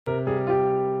All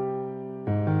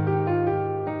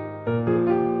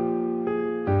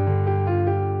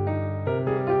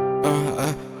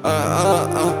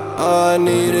I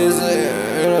need is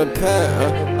a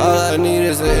pen. All I need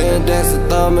is an index, a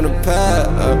thumb, and a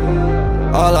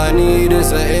pad. All I need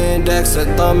is an index, a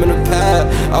thumb, and a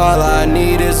pad. All I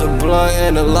need is a blunt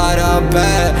and a light, I'm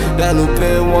bad. That little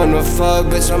bitch wanna fuck,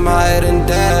 bitch, I'm higher than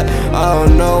that. I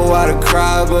don't know why to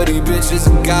cry, but these bitches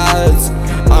are gods.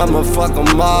 I'ma fuck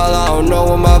them all, I don't know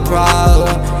what my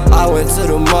problem. I went to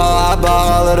the mall, I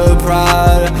bought all of the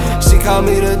pride. She called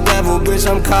me the devil, bitch,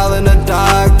 I'm calling the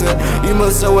doctor. You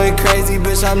must have went crazy,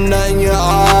 bitch, I'm nutting you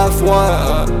off.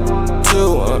 1,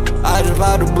 2, I just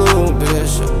bought the blue,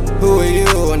 bitch. Who are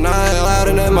you? And I ain't allowed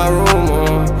in my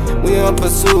room, We on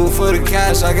pursuit for the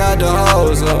cash, I got the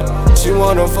hoes, She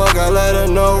wanna fuck, I let her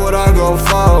know what I go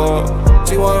for,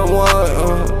 She wanna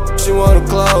she wanna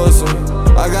close,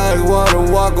 I gotta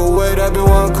wanna walk away, that be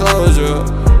one closure.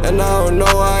 And I don't know,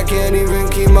 I can't even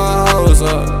keep my hoes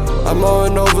up. I'm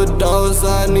on overdose,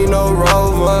 I need no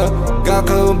rover. Got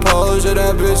composure,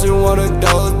 that bitch you wanna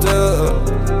dose to.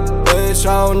 Bitch,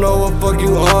 I don't know what fuck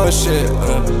you on shit.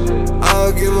 I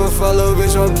don't give a fuck, little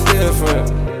bitch, I'm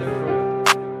different.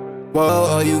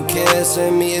 Well, you can't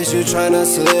send me is you tryna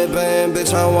slip in.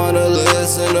 Bitch, I wanna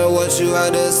listen to what you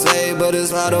had to say, but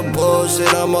it's a lot of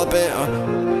bullshit, I'm up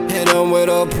in hit him with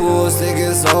a pool stick,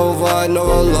 it's over. I know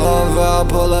I love her, I'll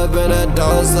pull up in that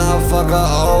door, so I'll fuck her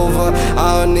over.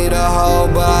 I don't need a hoe,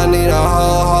 but I need a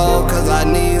hoe, cause I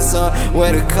need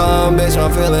somewhere to come, bitch,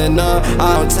 I'm feeling numb.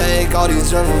 I don't take all these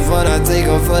drugs for fun, I take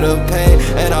them for the pain.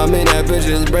 And I'm in that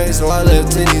bitch's brain, so I live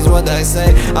titties, what they say.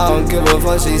 I don't give a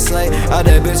fuck, she slay. I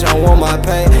that bitch, I want my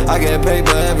pay. I get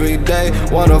paper every day.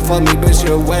 Wanna fuck me, bitch,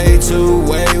 you're way too,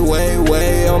 way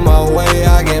on my way.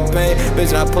 I get paid,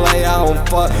 bitch, I play, I don't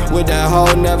fuck with that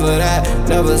hoe, never that.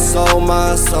 Never sold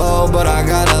my soul, but I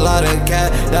got a lot of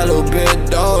cat. That little bitch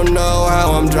don't know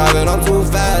how I'm driving, I'm too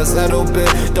fast. That little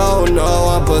bitch don't know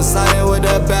I'm Poseidon with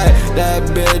the back. That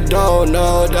bitch don't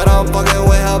know that I'm fucking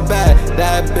with her back.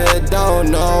 That bitch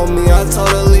don't know me, I told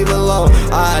her leave alone.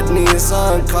 I need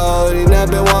some cold, he that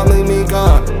bitch want me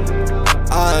gone.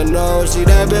 I know she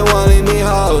that bitch wanting me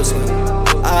hoes.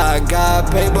 I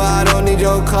got paper, I don't need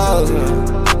your clothes.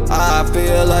 I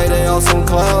feel like they on some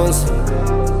clones.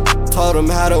 Told them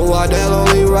how to walk that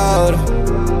lonely road.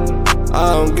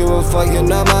 I don't give a fuck, you're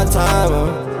not my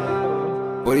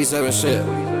time. 47 shit.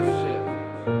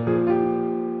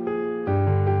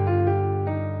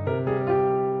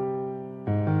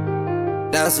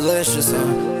 That's delicious,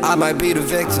 I might be the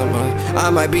victim, I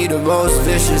might be the most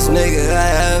vicious nigga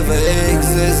that ever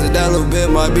existed. That little bit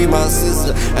might be my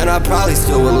sister, and I probably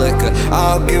still would lick her.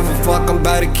 I don't give a fuck, I'm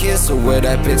about to kiss her where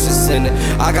that bitch is sending.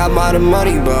 I got my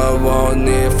money, but I won't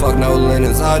need fuck no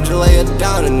linens. I'll just lay it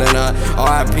down and then I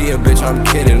RIP a bitch, I'm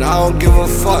kidding. I don't give a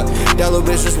fuck, that little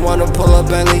bitch just wanna pull up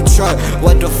Bentley truck.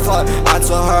 What the fuck, I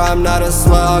told her I'm not a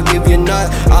slut, I'll give you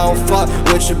nut. I don't fuck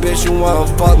with your bitch, you wanna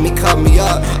fuck me, cut me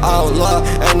up. I don't love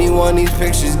anyone, these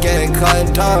pictures getting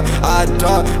cut down. I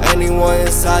don't, anyone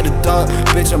inside the dunk,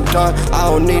 bitch I'm done. I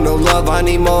don't need no love, I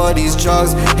need more of these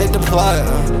drugs. Hit the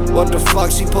plug, what the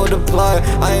fuck, she pulled the plug.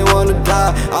 I ain't wanna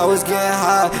die, I was getting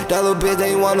high. That little bitch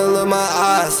ain't wanna look my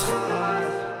eyes.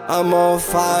 I'm on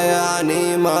fire, I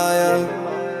need my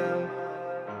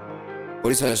What are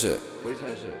you saying shit?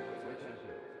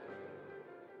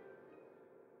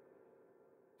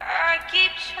 I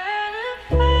keep trying to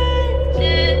find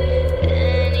you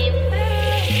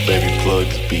anywhere. Baby plug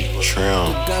the beat,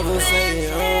 trim. Devil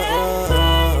say, I'm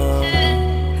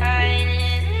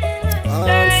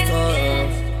stuck.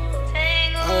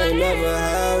 I ain't never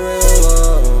had real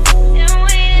love.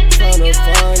 Tryna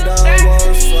find out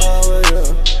what's wrong with you.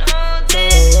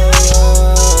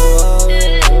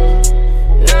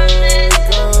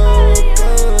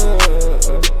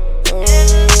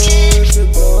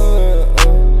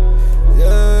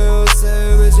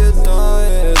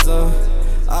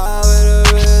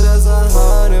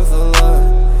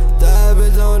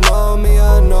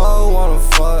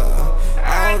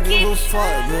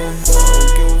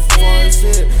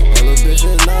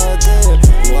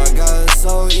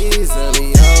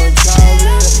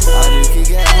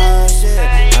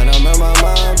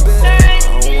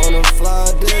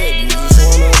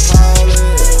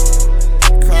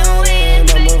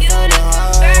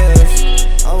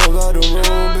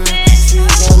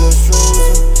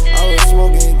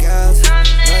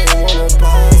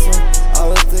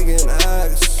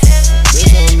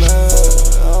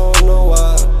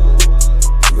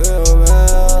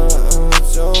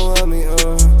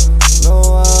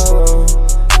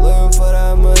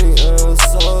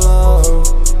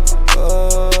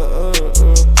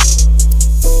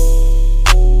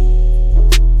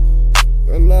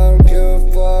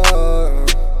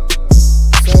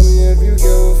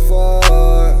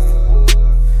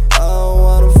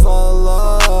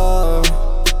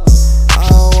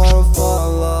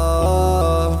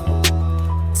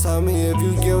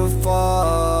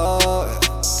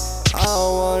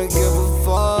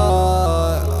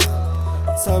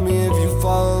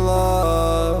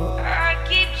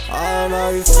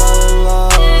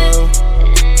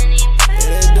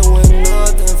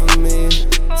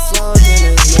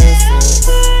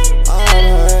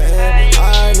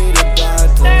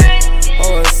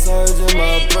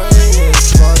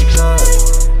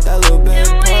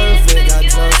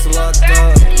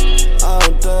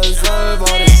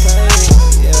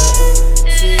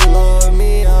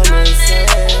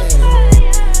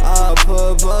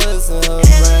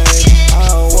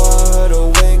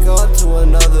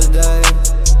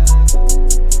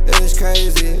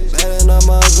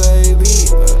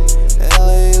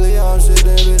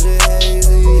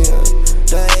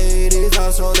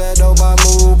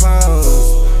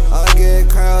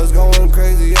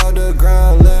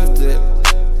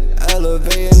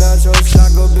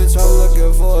 electroshocker, bitch, I'm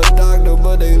looking for a doctor,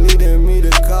 but they leading me to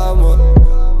coma.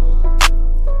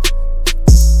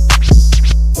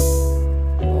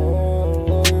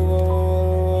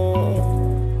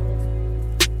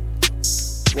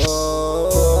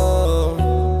 Whoa.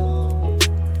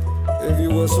 If you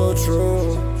were so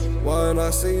true, why didn't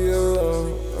I see you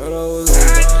when I was in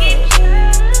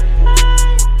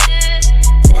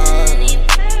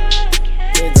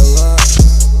think a lot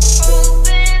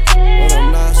when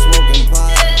I'm not smoking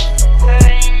pot.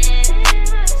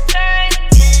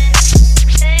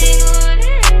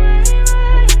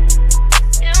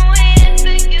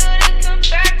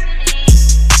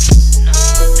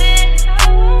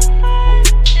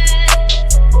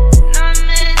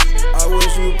 I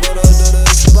wish you put her to the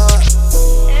spot.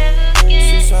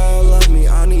 She tryna love me, I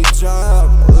need job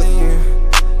lean.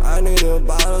 I need a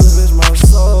bottles, bitch, my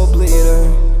soul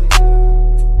bleeding.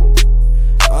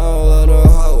 I don't let her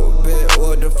hoe, bitch,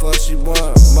 what the fuck she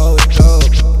want? More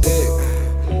dope, dick.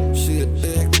 She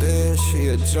addicted, she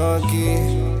a junkie.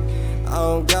 I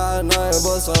don't got nothing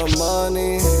but some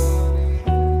money.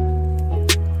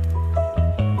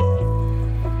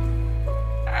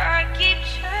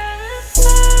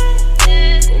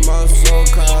 With my soul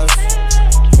cost.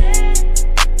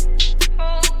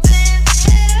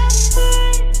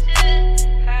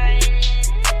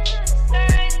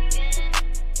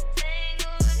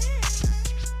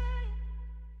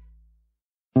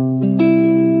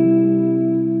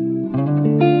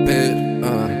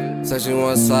 Said she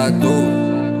wants side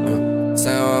dude.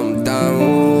 Say I'm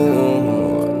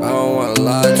down. I don't wanna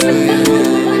lie to you,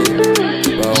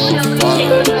 but I wanna fuck.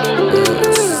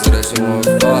 Said that she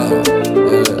wanna fuck.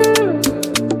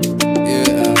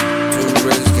 Yeah. Two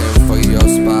rich can't fuck your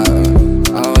spot.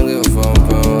 I don't give a fuck,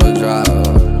 put on a driver.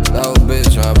 That old bitch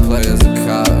tryna play as a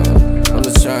cop. I'm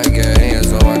just tryna get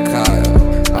hands on my car.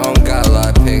 I don't got a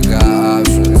lot of pick, got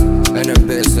options. And the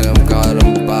bitch say I'm God,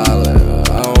 I'm ballin'.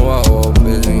 I don't want old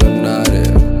bitch and you're not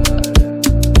it.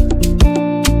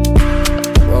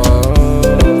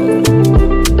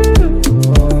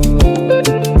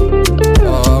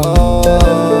 Oh,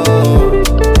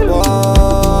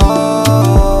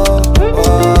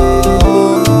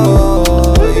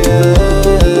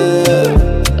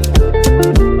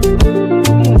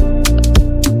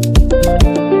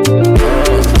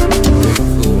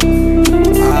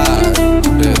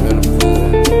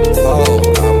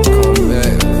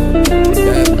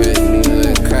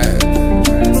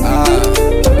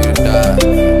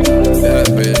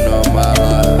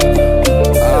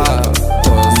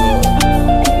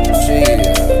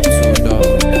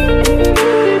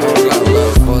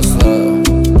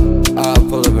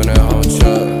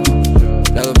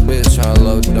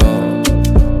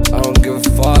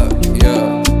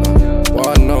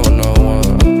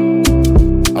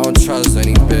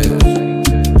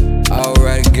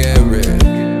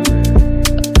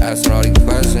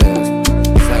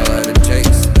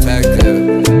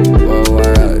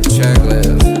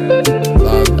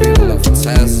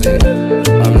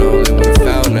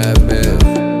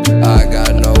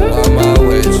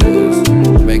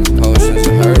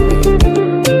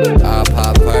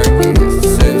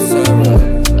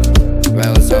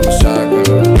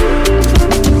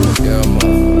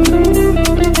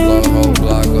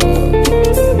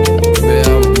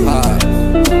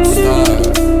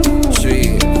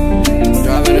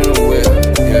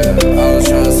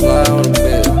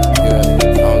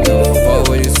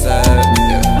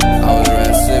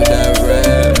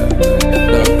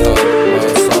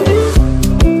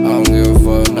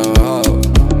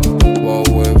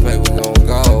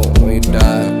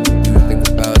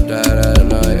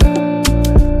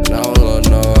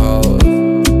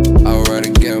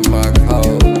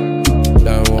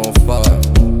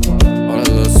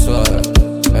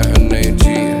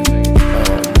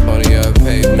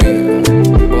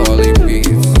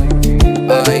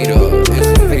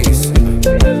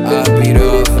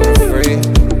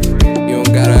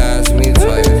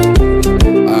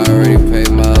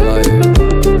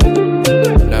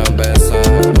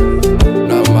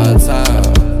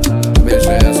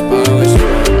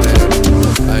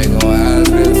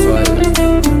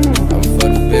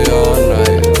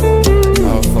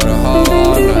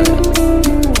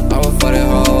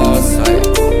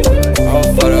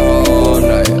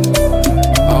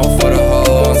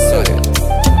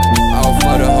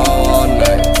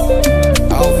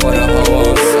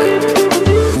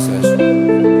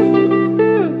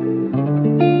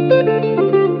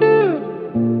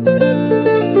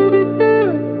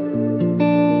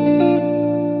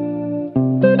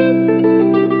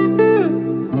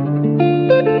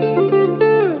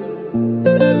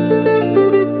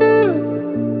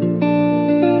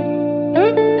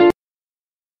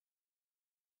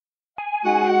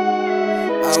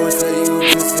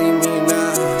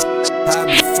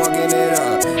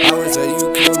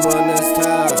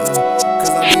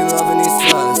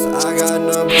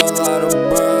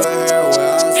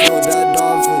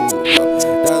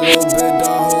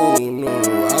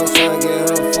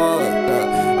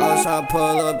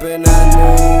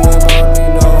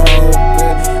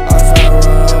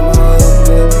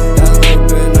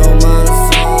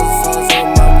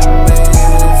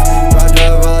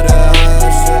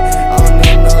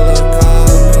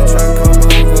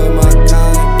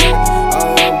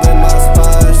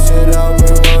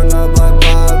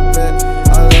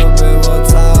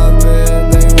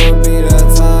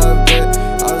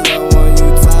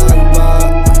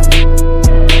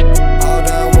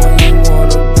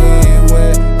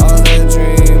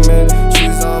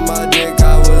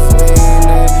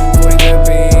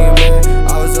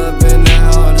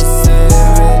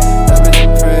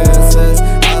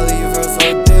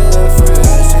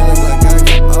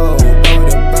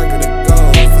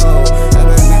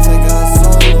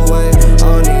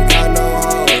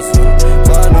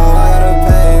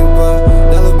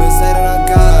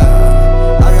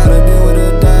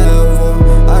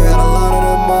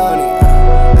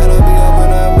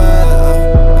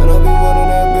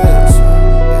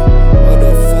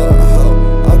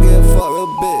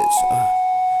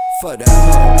 Fuck that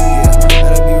hoe, yeah,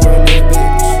 that'll be